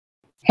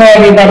Hey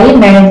everybody,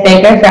 Meredith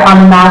Baker for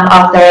On the Map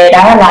Off the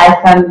Radar, live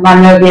from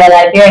Monrovia,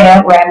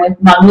 Liberia, where I'm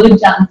with Mahmoud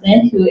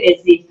Johnson, who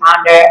is the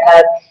founder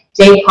of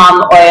J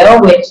Palm Oil,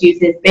 which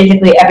uses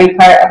basically every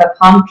part of a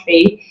palm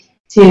tree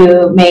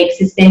to make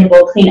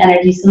sustainable clean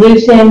energy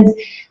solutions,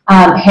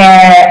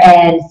 hair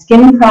and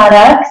skin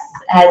products,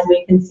 as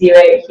we can see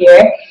right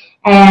here,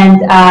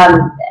 and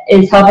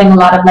is helping a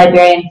lot of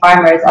Liberian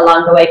farmers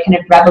along the way kind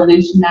of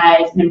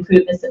revolutionize and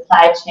improve the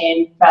supply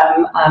chain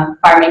from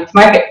farming to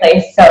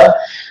marketplace. So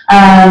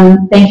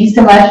thank you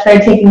so much for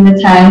taking the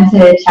time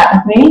to chat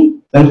with me.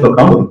 Thanks for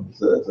coming.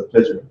 It's a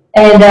pleasure.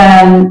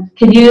 And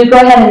could you go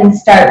ahead and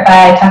start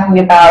by talking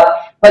about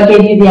what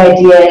gave you the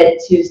idea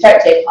to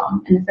start J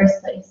Palm in the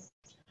first place?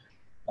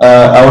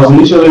 I was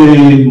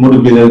initially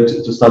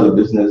motivated to start a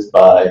business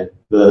by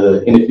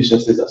the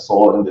inefficiencies I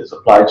saw in the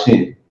supply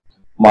chain.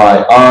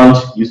 My aunt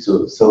used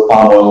to sell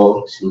palm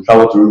oil. She would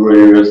travel to rural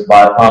areas,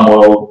 buy palm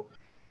oil,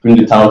 bring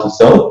to town to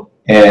sell,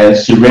 and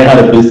she ran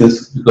out of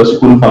business because she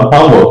couldn't find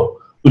palm oil,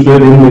 which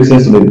really didn't make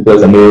sense to me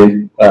because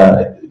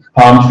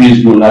palm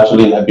trees grew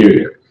naturally in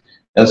Liberia.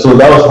 And so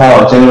that was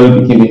how I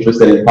generally became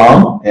interested in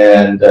palm,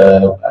 and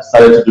I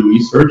started to do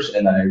research,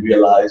 and I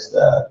realized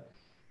that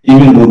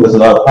even though there's a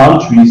lot of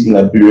palm trees in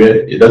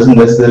Liberia, it doesn't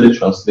necessarily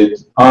translate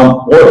to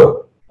palm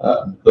oil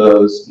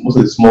because most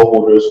of the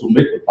smallholders who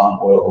make the palm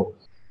oil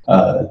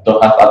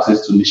don't have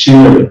access to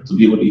machinery to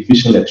be able to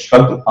efficiently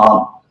extract the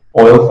palm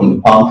oil from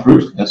the palm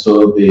fruit, and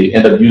so they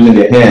end up using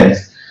their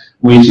hands,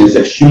 which is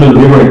extremely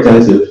labor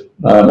intensive.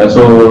 And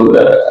so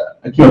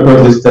I came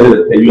across this study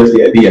that the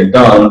USAID had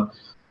done,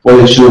 where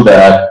they showed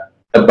that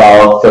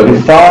about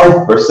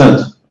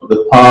 35% of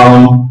the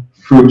palm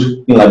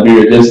fruit in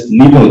Liberia just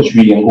leave on the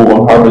tree and go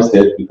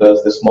unharvested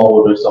because the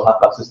smallholders don't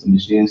have access to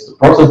machines to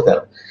process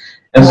them.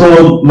 And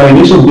so my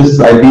initial business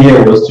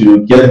idea was to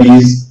get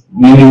these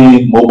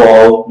mini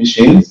mobile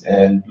machines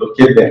and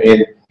locate them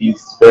in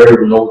these very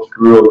remote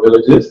rural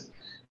villages,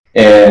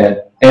 and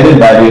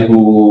anybody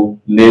who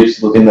lives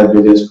within that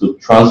village could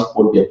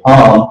transport their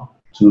palm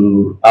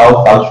to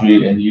our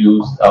factory and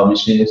use our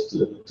machines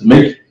to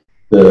make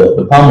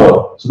the palm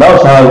oil. So that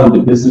was how the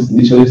business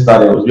initially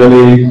started. It was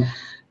really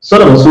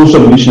sort of a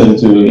social mission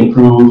to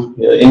improve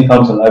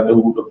incomes and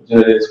livelihood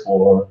opportunities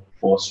for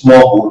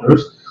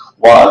smallholders,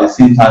 while at the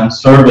same time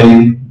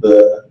serving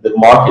the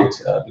market,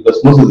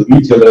 because most of the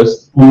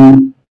retailers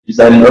who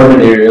reside in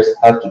urban areas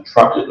have to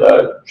travel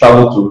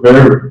to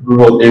very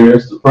rural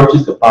areas to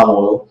purchase the palm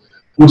oil,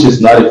 which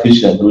is not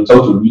efficient. We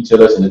talked to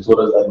retailers and they told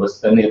us that we're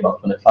spending about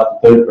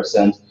 25 to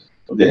 30%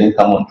 of their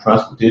income on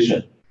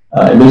transportation.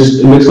 It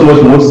makes so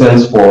much more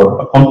sense for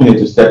a company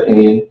to step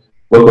in,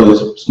 work with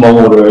the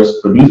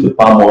smallholders, produce the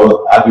palm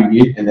oil,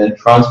 aggregate, and then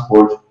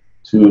transport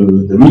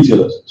to the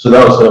retailers. So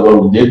that was sort of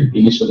what we did.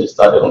 Initially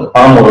started on the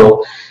palm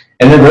oil,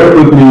 and then very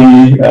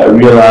quickly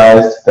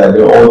realized that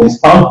there are all these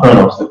palm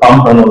kernels. The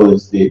palm kernel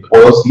is the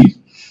oil seed.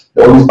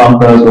 All these palm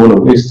kernels go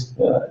to waste.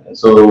 And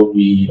so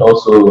we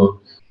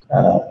also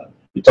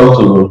we talked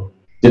to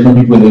different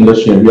people in the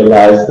industry and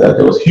realized that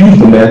there was huge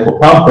demand for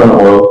palm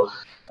kernel oil.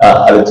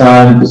 At the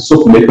time, the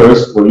soap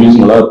makers were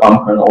using a lot of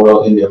palm kernel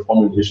oil in their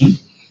formulation.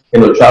 They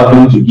were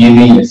traveling to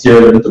Guinea and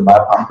Sierra Leone to buy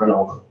palm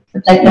kernel oil.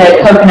 It's like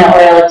the coconut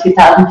oil of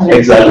 2015.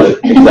 Exactly.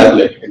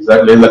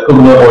 The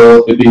coconut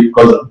oil baby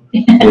cousin.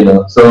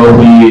 So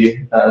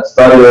we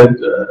started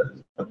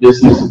a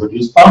business to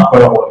produce palm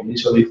kernel oil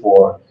initially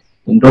for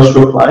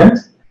industrial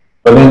clients.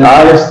 But then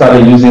I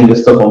started using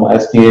this stuff on my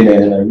skin,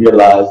 and I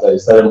realized I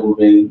started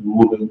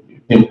moving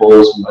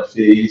pimples from my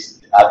face,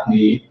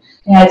 acne.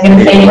 Yeah, I was going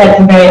to say you had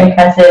some very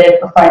impressive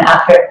before and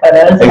after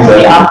photos in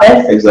the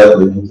office.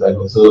 Exactly.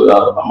 So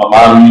my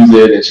mom used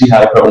it, and she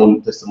had her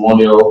own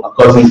testimonial. My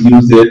cousins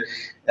used it,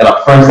 and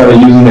our friends started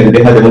using it, and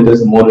they had their own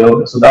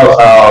testimonial. So that was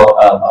how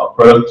our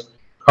product,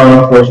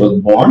 Kernel Fresh, was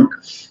born.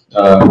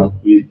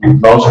 We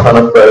launched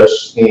Kernel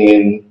Fresh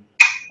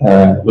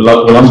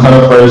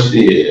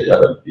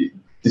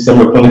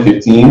December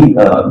 2015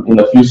 in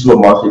a few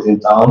supermarkets in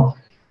town.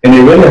 And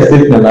it really has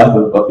taken a life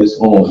of its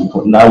own.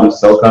 Now we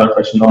sell Kernel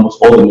Fresh in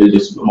almost all the major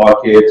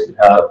supermarkets. We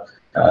have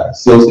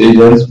sales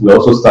agents. We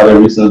also started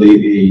recently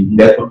a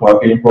network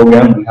marketing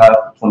program. We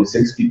have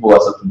 26 people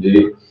as of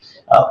today,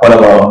 part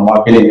of our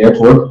marketing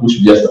network, which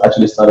we just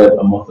actually started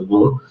a month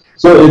ago.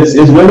 So it's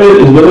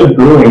really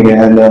growing,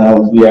 and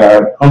we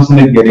are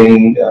constantly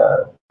getting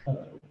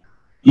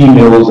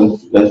emails and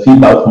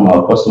feedback from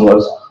our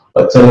customers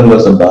telling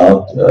us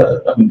about.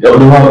 They all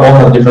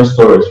have different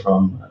stories,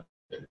 from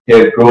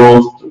hair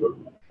growth to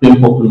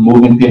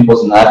removing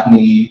pimples and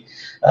acne,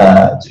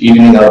 to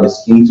evening out the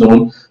skin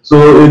tone. So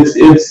it's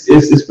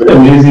pretty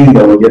amazing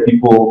that we get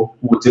people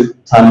who would take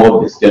time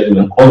off their schedule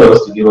and call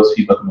us to give us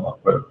feedback on our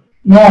product.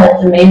 Yeah,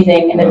 that's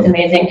amazing, and it's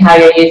amazing how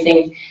you're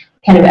using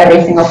kind of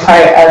every single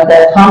part of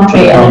the palm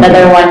tree. And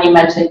another one you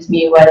mentioned to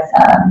me was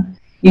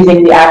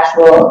using the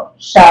actual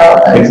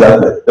shell.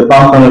 Exactly, the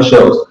palm kernel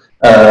shells.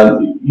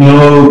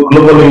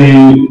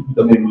 Globally,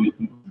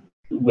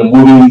 we're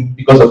moving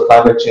because of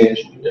climate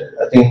change.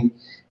 I think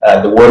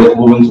the world is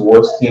moving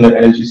towards cleaner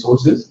energy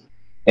sources.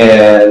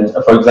 And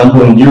for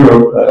example, in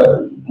Europe,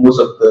 most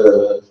of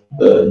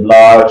the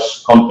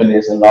large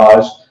companies and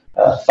large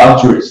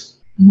factories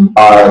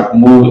are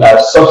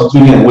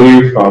substituting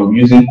away from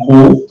using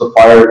coal to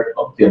fire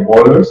up their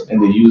boilers,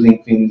 and they're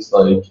using things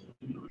like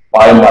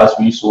biomass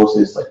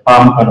resources like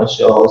palm kernel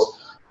shells,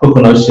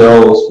 coconut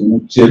shells,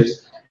 wood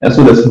chips. And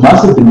so there's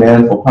massive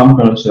demand for palm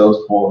kernel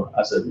shells for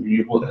as a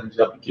renewable energy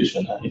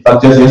application. And in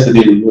fact, just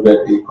yesterday we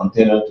loaded a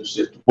container to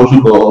ship to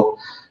Portugal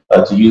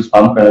to use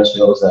palm kernel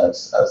shells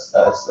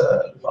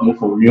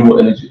for renewable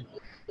energy.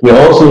 We're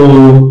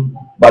also,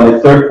 by the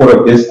third quarter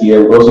of this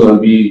year, we're also going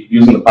to be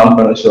using the palm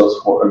kernel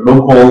shells for a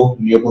local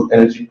renewable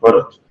energy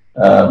product.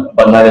 But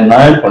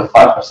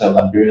 99.5% of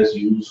Liberians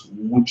use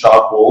wood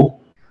charcoal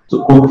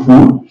to cook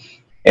food,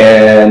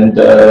 and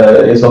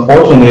it's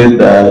unfortunate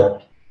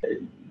that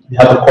you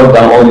have to cut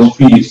down all these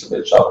trees to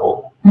get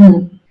charcoal.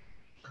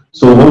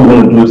 So what we're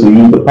going to do is to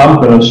use the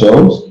palm kernel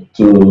shells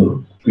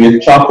to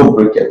create charcoal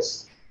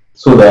briquettes,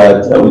 so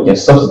that we can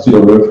substitute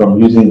away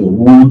from using the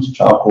wood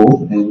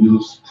charcoal and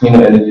use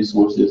cleaner energy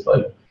sources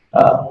like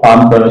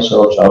palm kernel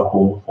shell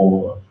charcoal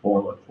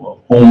for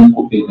home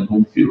cooking and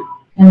home fuel.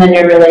 And then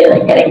you're really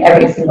like getting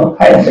every single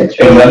part of the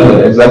tree.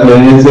 Exactly.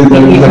 And it's more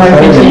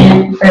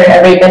efficient for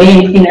everybody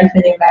and cleaner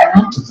for the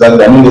environment.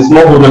 Exactly. I mean, the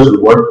smallholders we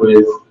work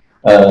with,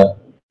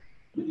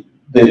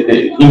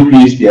 they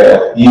increase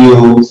their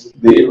yields.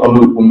 We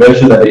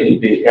measure that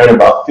they earn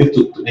about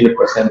 50 to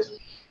 80%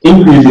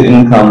 increase in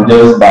income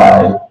just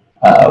by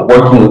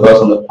working with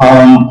us on the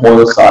palm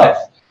oil side.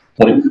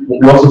 We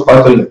also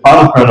factor in the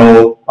palm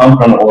kernel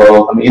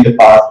oil. I mean, in the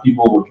past,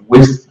 people would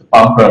waste the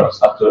palm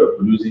kernels after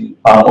producing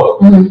palm oil.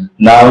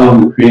 Now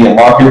we're creating a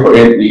market for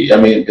it.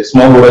 The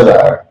smallholders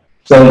are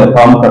selling the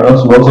palm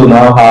kernels. We also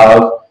now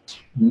have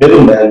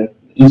middlemen,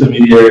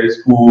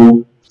 intermediaries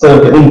who set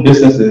up their own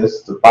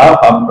businesses to buy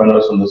palm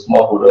kernels from the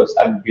smallholders,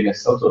 aggregate and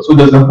sell to us. So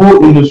there's a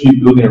whole industry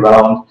building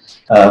around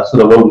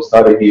sort of what we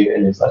started here,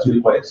 and it's actually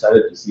quite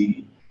excited to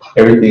see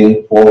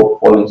everything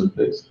fall into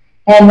place.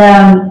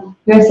 And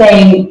you're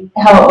saying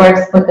how it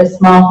works with the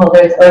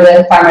smallholders or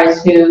the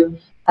farmers who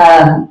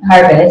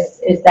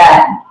harvest is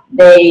that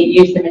they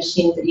use the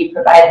machines that you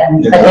provide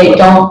them, but they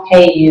don't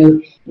pay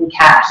you in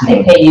cash.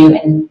 They pay you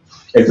in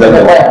the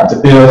oil.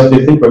 To pay us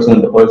 15%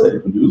 of the oils that they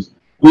produce,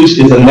 which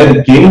is a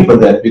net gain for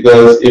them,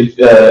 because if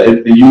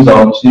they use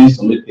our machines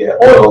to make their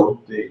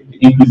oil, they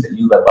increase the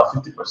yield by about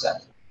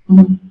 50%.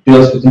 Pay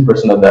us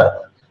 15% of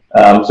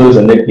that. So it's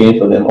a net gain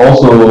for them.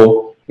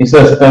 Also,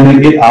 instead of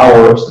spending 8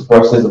 hours to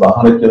process about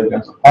 100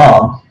 kilograms of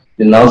palm,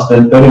 they now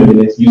spend 30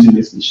 minutes using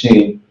this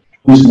machine,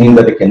 which means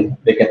that they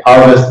can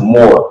harvest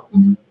more.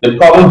 The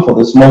problem for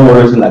the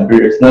smallholders in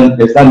Liberia is not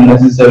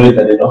necessarily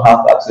that they don't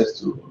have access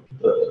to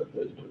the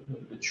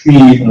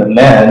trees and the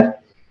land.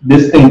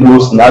 This thing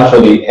grows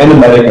naturally.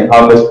 Anybody can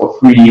harvest for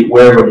free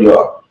wherever you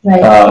are.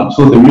 Right.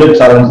 So the real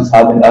challenge is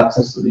having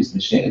access to these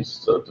machines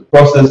to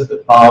process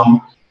the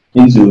palm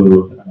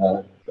into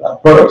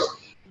products.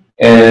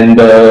 And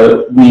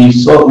we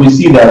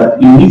see that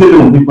immediately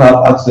when people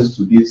have access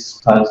to these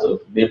kinds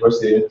of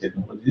labor-saving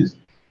technologies,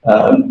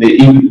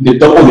 they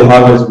double the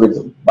harvest rate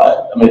by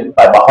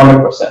about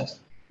 100%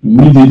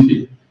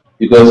 immediately.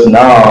 Because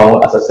now,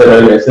 as I said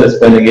earlier, instead of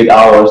spending 8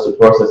 hours to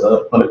process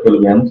 100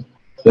 kilograms,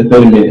 spend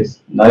 30 minutes,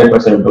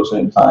 90% reduction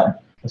in time.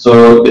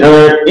 So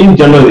in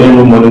general, they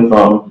earn money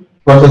from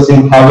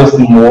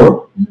harvesting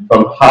more,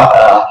 from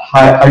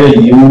higher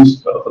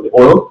yields for the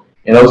oil,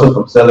 and also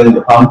from selling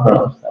the palm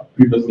kernels that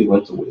previously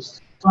went to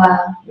waste.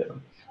 Wow. Yeah.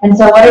 And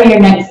so what are your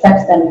next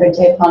steps then for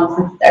J-Palm,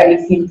 since it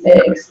already seems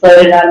to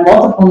exploded on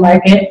multiple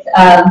markets?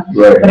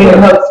 What are your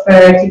hopes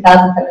for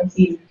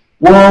 2017?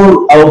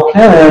 Well, our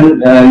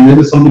plan, and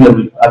this is something that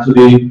we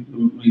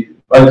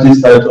actually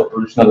started to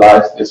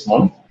operationalize this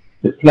month.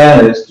 The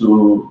plan is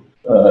to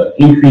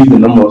increase the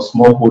number of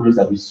smallholders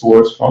that we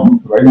source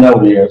from. Right now,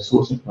 we are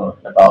sourcing from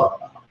about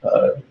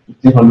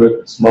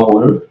 1,500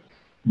 smallholders.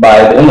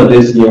 By the end of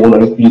this year, we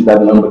want to increase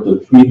that number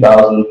to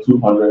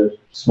 3,200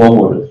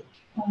 smallholders.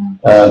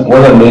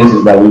 What that means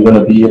is that we're going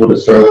to be able to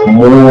serve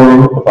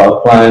more of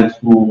our clients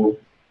who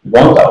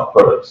want our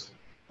products.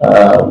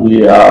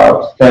 We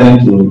are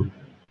planning to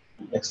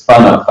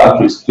expand our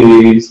factory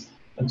space,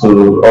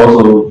 to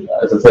also,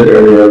 as I said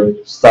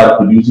earlier, start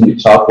producing the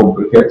charcoal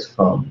briquettes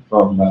from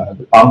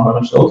the palm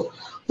kernel shells.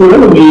 So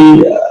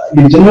really,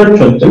 the general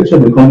trajectory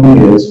of the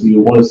company is we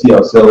want to see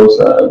ourselves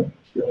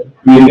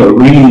creating a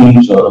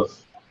range of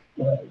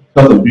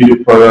health and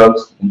beauty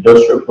products,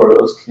 industrial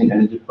products, clean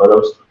energy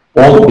products,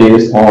 all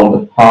based on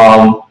the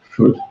palm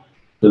fruit,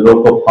 the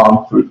local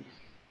palm fruit.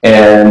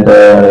 And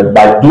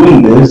by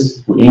doing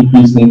this, we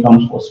increase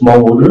incomes for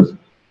smallholders.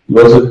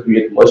 We also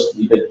create much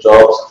needed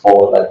jobs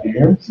for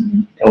Liberians,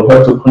 and we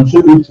have to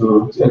contribute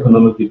to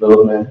economic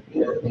development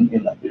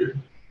in Liberia.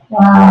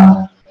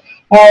 Wow.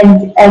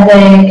 And as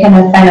a kind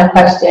of final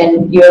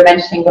question, you were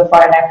mentioning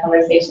before in our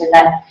conversation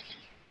that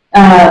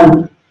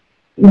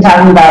you're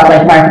talking about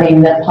like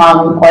marketing the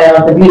palm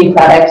oil, the beauty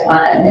product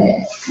on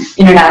an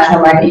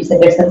international market. You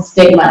said there's some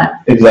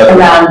stigma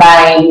around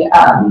buying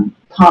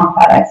palm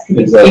products.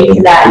 Could you speak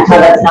to that and how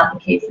that's not the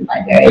case in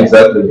Liberia?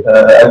 Exactly.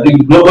 I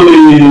think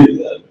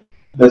globally,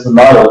 there's a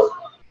lot of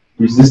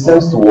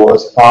resistance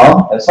towards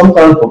palm, and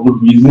sometimes for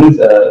good reasons.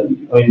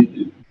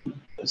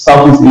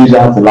 Southeast Asia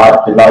has the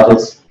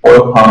largest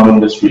oil palm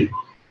industry,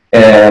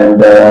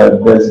 and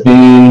there's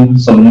been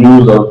some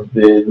news of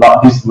these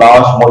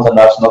large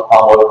multinational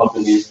palm oil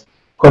companies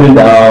cutting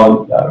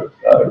down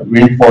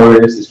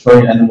rainforests,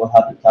 destroying animal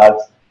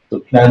habitats to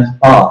plant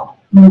palm.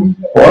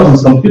 For us,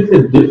 it's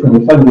completely different.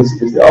 In fact,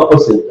 it's the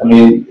opposite. I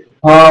mean,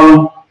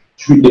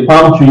 the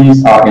palm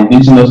trees are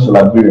indigenous to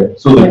Liberia,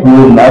 so they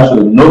grow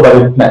naturally.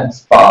 Nobody plants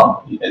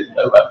palm.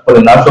 For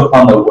the natural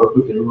palm that we work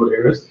with in rural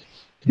areas,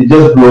 they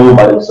just grow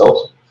by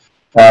themselves.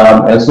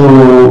 And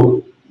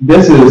so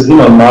this is, in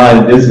my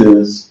mind, this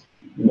is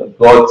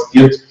God's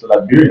gift to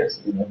Liberians.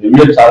 The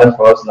real challenge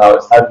for us now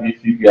is how do we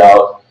figure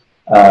out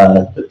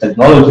the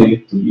technology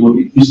to be able to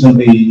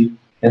efficiently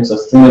and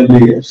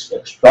sustainably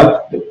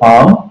extract the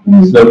palm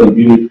so that we can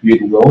really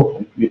create wealth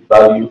and create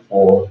value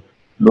for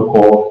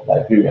local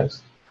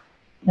Liberians.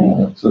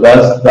 So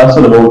that's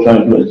sort of what we're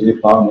trying to do at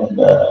JPalm, and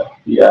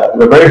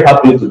we're very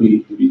happy to be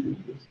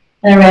doing this.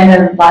 And a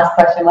random last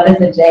question: what is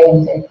the J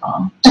in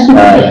JPalm?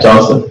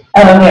 Johnson.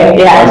 Oh, okay,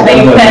 yeah, it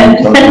makes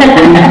sense.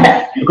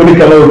 I couldn't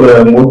come up with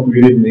a more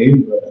creative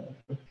name,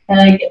 but I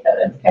like it though,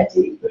 it's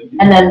catchy.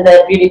 And then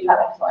the beauty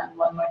product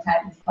one more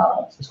time is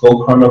called? It's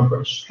called Kernel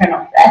Fresh.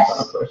 Kernel Fresh.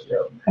 Kernel Fresh, yeah.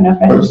 Kernel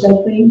Fresh is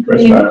so clean.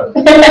 Fresh kernel.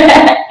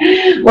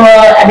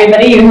 Well,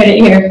 everybody, you heard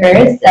it here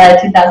first.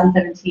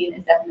 2017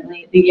 is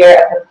definitely the year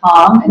of the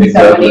palm in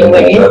so many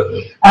ways.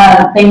 Exactly.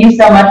 Thank you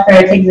so much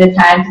for taking the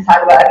time to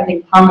talk about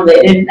everything palm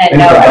related. I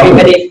know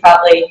everybody's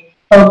probably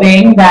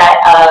hoping that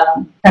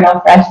Kernel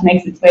Fresh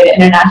makes its way to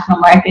international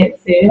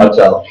markets soon.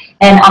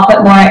 And I'll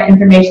put more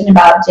information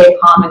about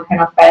JPalm and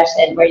Kernel Fresh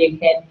and where you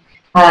can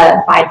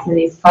find some of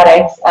these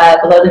products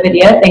below the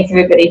video. Thanks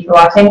everybody for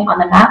watching On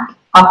the Map,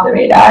 Off the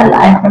Radar,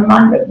 live from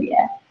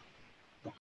Monrovia.